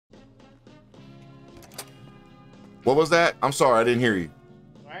What was that? I'm sorry, I didn't hear you.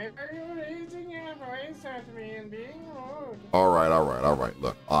 Why are you raising your voice at me and being rude? All right.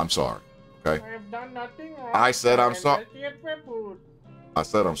 Look, I'm sorry. Okay. I have done nothing wrong. I said I'm sorry. I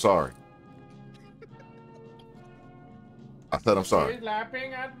said I'm sorry. I said I'm sorry. He's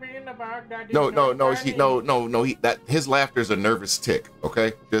laughing at me in the back. That No. His laughter is a nervous tick.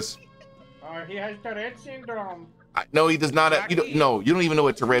 Okay, just. He has Tourette syndrome. No, he does not. You don't even know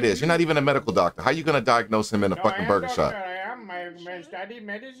what Tourette is. You're not even a medical doctor. How are you gonna diagnose him in a fucking burger shop? I am. I studied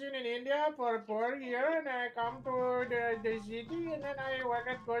medicine in India for 4 years, and I come to the city, and then I work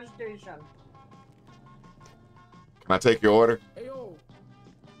at bus station. Can I take your order? Hey, yo.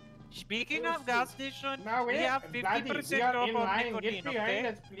 Speaking of gas station, now, we have 50% off of nicotine, okay?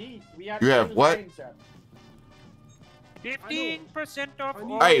 Us, please. You have what? 15% off.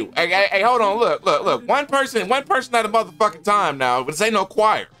 Hey, hold on. Look. One person at a motherfucking time now, but this ain't no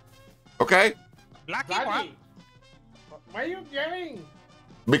choir. Okay? Bloody. Why are you yelling?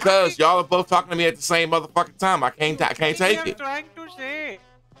 Because y'all are both talking to me at the same motherfucking time. I can't take it. Trying to say.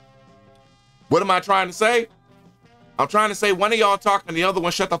 What am I trying to say? I'm trying to say one of y'all talking and the other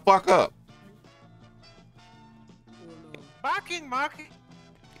one shut the fuck up. Barking.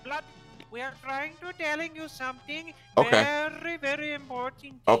 Blood. We are trying to telling you something very, very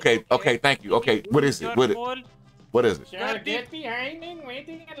important. Okay, thank you. Okay, what is it? What is it? Sir, get behind and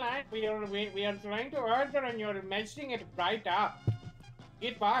waiting in line. We are trying to order and you're messing it right up.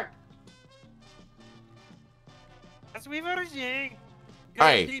 Get back. As we were saying.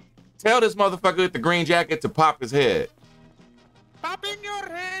 Hey, tell this motherfucker with the green jacket to pop his head. Popping your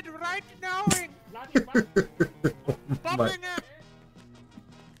head right now. Popping it.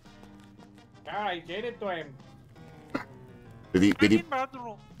 I said it to him. Did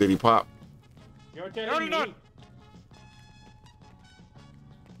he pop? You're telling me.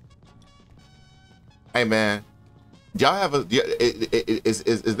 Hey man, y'all have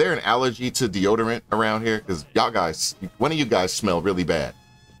is there an allergy to deodorant around here? Because y'all guys, one of you guys smell really bad.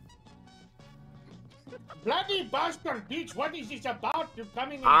 Bloody bastard bitch! What is this about? You're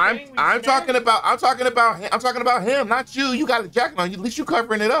coming. I'm talking about him, not you. You got a jacket on. At least you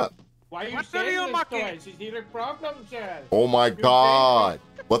covering it up. Why are you saying this to us? Is there a problem, sir? Oh my God!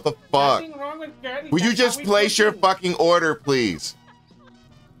 What the fuck? Nothing wrong with Gary. Will you just place your fucking order, please?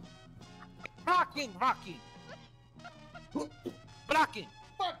 Blocking. Fuck you,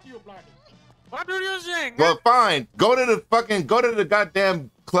 bloody. What are you saying? Well, fine. Go to the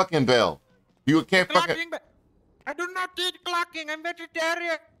goddamn clucking bell. You can't fucking. I do not eat clucking. I'm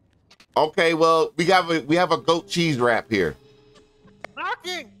vegetarian. Okay, well, we have a goat cheese wrap here.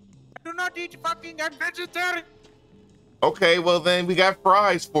 Clucking. I do not eat fucking. I'm vegetarian. Okay, well then we got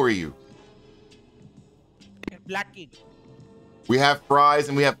fries for you. Blacking. We have fries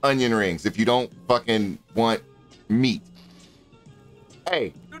and we have onion rings if you don't fucking want meat.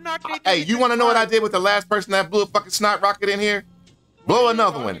 Hey, you want to know what I did with the last person that blew a fucking snot rocket in here? Blow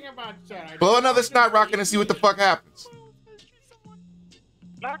another one. Blow another snot rocket and see what the fuck happens.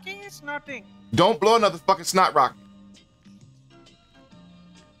 Blocking is nothing. Don't blow another fucking snot rocket.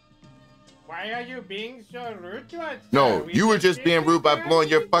 Why are you being so rude to us? No, you were just being rude by blowing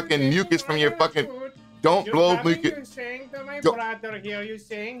your fucking mucus from your fucking. Don't blow mucus. You're saying to my brother here, you're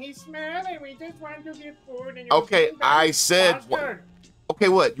saying he smells and we just want to get food. And okay, I said. Okay,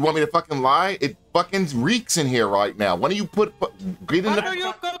 what? You want me to fucking lie? It fucking reeks in here right now. Why don't you get in What are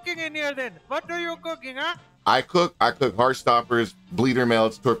you cooking in here then? What are you cooking, huh? I cook heart stoppers, bleeder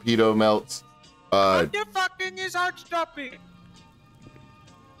melts, torpedo melts. What the fucking is heart stopping?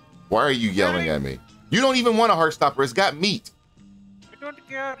 Why are you yelling at me? You don't even want a heart stopper. It's got meat. I don't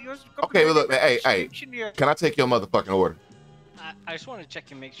care. Okay, well, look, hey, can I take your motherfucking order? I just want to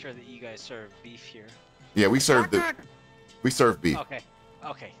check and make sure that you guys serve beef here. Yeah, we serve beef.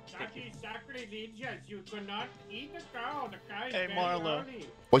 Okay. You cannot eat the cow. The cow is hey, Marlo.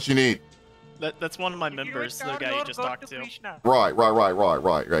 What you need? That's one of my members, the guy you just talked to. Right.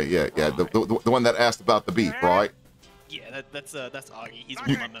 Yeah. The one that asked about the beef, right? Yeah, that's Augie. He's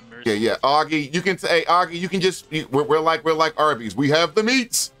one of my members. Yeah. Augie, you can say Augie. You can just we're like Arby's. We have the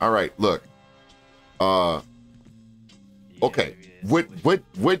meats. All right, look. Okay.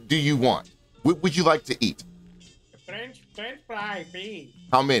 What do you want? What would you like to eat? French fry, please.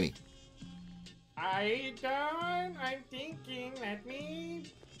 How many? I'm thinking. Let me.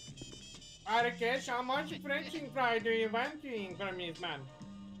 Arakesh, how much French fry do you want from this man?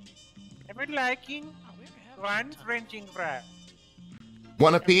 I would liking one French fry.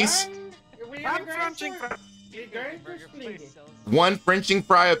 One apiece? One French fry. We're going to split it. One French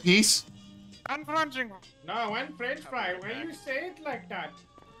fry apiece? One French fry. No, one French fry. Why you say it like that?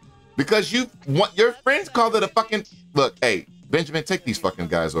 Because you want your friends called it a fucking look. Hey, Benjamin, take these fucking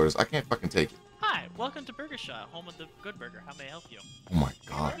guys' orders. I can't fucking take it. Hi, welcome to Burger Shot, home of the good burger. How may I help you? Oh my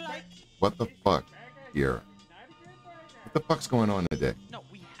god, what the fuck here? What the fuck's going on today? No,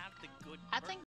 we have the good. I think